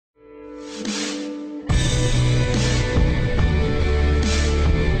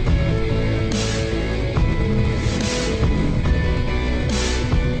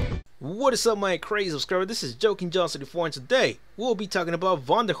What is up, my crazy subscriber? This is Joking John 74, and today we'll be talking about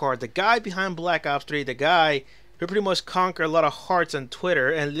Vonderhaar, the guy behind Black Ops 3, the guy who pretty much conquered a lot of hearts on Twitter,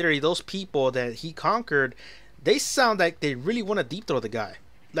 and literally those people that he conquered, they sound like they really want to deep throw the guy.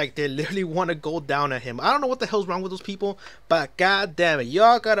 Like they literally want to go down at him. I don't know what the hell's wrong with those people, but god damn it,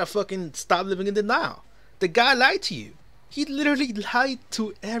 y'all gotta fucking stop living in denial. The guy lied to you. He literally lied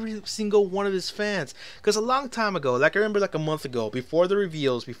to every single one of his fans. Because a long time ago, like I remember like a month ago, before the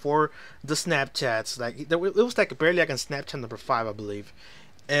reveals, before the Snapchats, like it was like barely like on Snapchat number 5, I believe.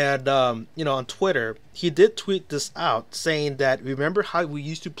 And you know, on Twitter, he did tweet this out saying that remember how we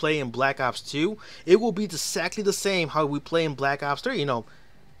used to play in Black Ops 2? It will be exactly the same how we play in Black Ops 3. You know,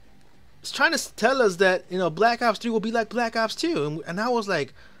 it's trying to tell us that, you know, Black Ops 3 will be like Black Ops 2. And I was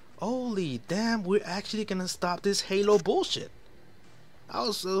like, holy damn, we're actually gonna stop this Halo bullshit. I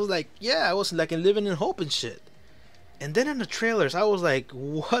was like, yeah, I was like living in hope and shit. And then in the trailers, I was like,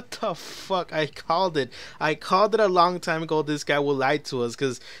 what the fuck? I called it a long time ago. This guy will lie to us,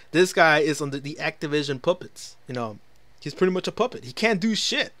 because this guy is on the Activision puppets. You know, he's pretty much a puppet. He can't do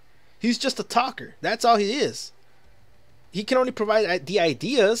shit. He's just a talker. That's all he is. He can only provide the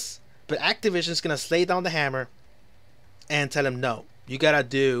ideas, but Activision's gonna lay down the hammer and tell him no. You gotta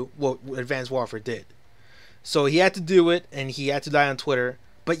do what Advanced Warfare did. So he had to do it, and he had to lie on Twitter,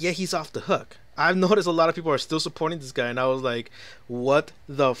 but yet he's off the hook. I've noticed a lot of people are still supporting this guy, and I was like, what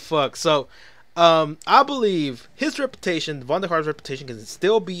the fuck? So I believe his reputation, Vonderhaar's reputation, can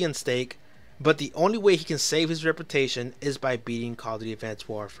still be in stake, but the only way he can save his reputation is by beating Call of Duty Advanced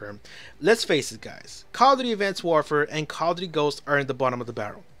Warfare. Let's face it, guys. Call of Duty Advanced Warfare and Call of Duty Ghosts are in the bottom of the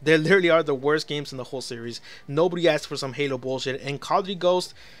barrel. They literally are the worst games in the whole series. Nobody asked for some Halo bullshit. And Call of Duty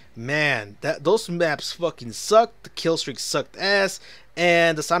Ghosts, man, those maps fucking sucked. The kill streak sucked ass.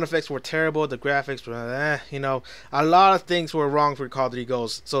 And the sound effects were terrible. The graphics were, you know, a lot of things were wrong for Call of Duty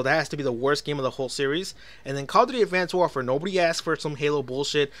Ghosts. So that has to be the worst game of the whole series. And then Call of Duty Advanced Warfare, nobody asked for some Halo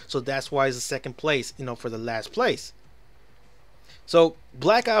bullshit. So that's why it's the second place, you know, for the last place. So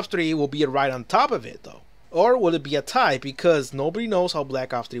Black Ops 3 will be right on top of it, though. Or will it be a tie? Because nobody knows how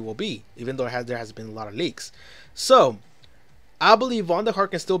Black Ops 3 will be, even though there has been a lot of leaks. So I believe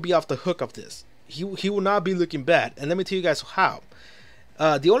Vonderhaar can still be off the hook of this. He will not be looking bad. And let me tell you guys how.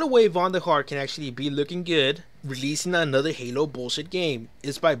 The only way Vonderhaar can actually be looking good releasing another Halo bullshit game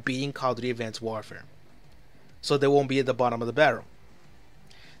is by beating Call of Duty Advanced Warfare. So they won't be at the bottom of the barrel.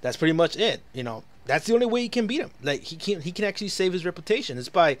 That's pretty much it. You know, that's the only way he can beat him. Like he can actually save his reputation. It's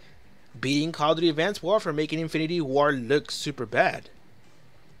by beating Call of Duty Advanced Warfare, making Infinity War look super bad.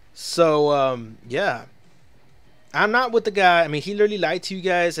 So yeah, I'm not with the guy. I mean, he literally lied to you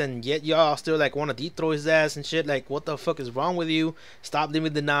guys, and yet y'all still like want to deep throw his ass and shit. Like, what the fuck is wrong with you? Stop living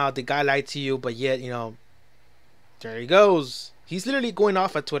in denial. The guy lied to you, but yet, you know, there he goes. He's literally going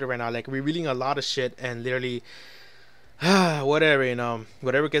off at Twitter right now, like revealing a lot of shit, and literally whatever, you know,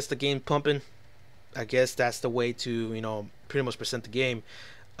 whatever gets the game pumping. I guess that's the way to, you know, pretty much present the game.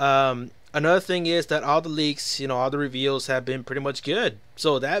 Another thing is that all the leaks, you know, all the reveals have been pretty much good.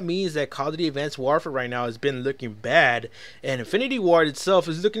 So that means that Call of Duty Advanced Warfare right now has been looking bad. And Infinity War itself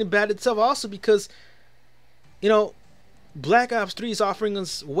is looking bad itself also because, you know, Black Ops 3 is offering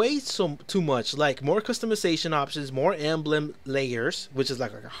us way too much. Like more customization options, more emblem layers, which is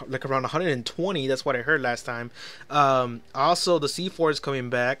like around 120. That's what I heard last time. Also, the C4 is coming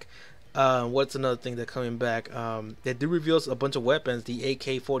back. What's another thing that's coming back? They do reveal a bunch of weapons. The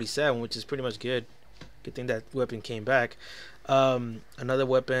AK-47, which is pretty much good. Good thing that weapon came back. Another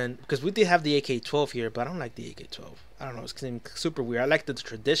weapon, because we did have the AK-12 here, but I don't like the AK-12. I don't know, it's super weird. I like the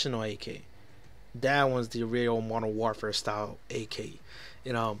traditional AK. That one's the real Modern Warfare style AK.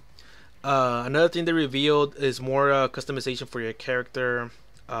 You know, another thing they revealed is more customization for your character.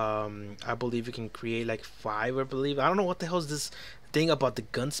 I believe you can create like 5. I don't know what the hell is this thing about the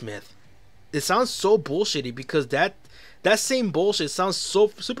gunsmith. It sounds so bullshitty because that same bullshit sounds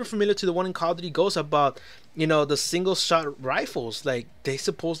so super familiar to the one in Call of Duty Ghosts about, you know, the single shot rifles. Like they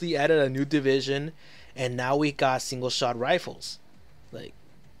supposedly added a new division and now we got single shot rifles. Like,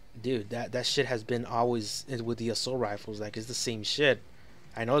 dude, that shit has been always with the assault rifles. Like, it's the same shit.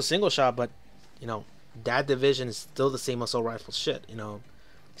 I know it's single shot, but you know, that division is still the same assault rifle shit, you know.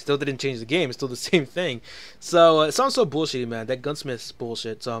 Still didn't change the game. It's still the same thing. So it sounds so bullshit, man. That gunsmith's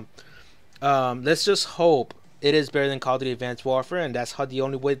bullshit. So let's just hope it is better than Call of Duty Advanced Warfare, and that's how the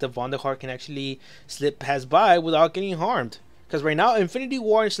only way the Vonderhaar can actually slip past by without getting harmed. Because right now, Infinity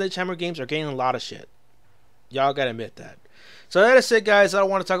War and Sledgehammer games are getting a lot of shit. Y'all gotta admit that. So that is it, guys. I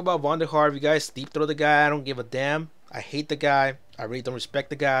don't want to talk about Vonderhaar. If you guys deep throw the guy, I don't give a damn. I hate the guy. I really don't respect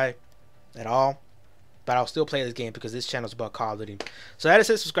the guy at all. but I'll still play this game because this channel is about Call of Duty. So that is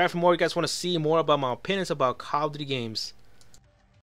it. Subscribe for more. You guys want to see more about my opinions about Call of Duty games.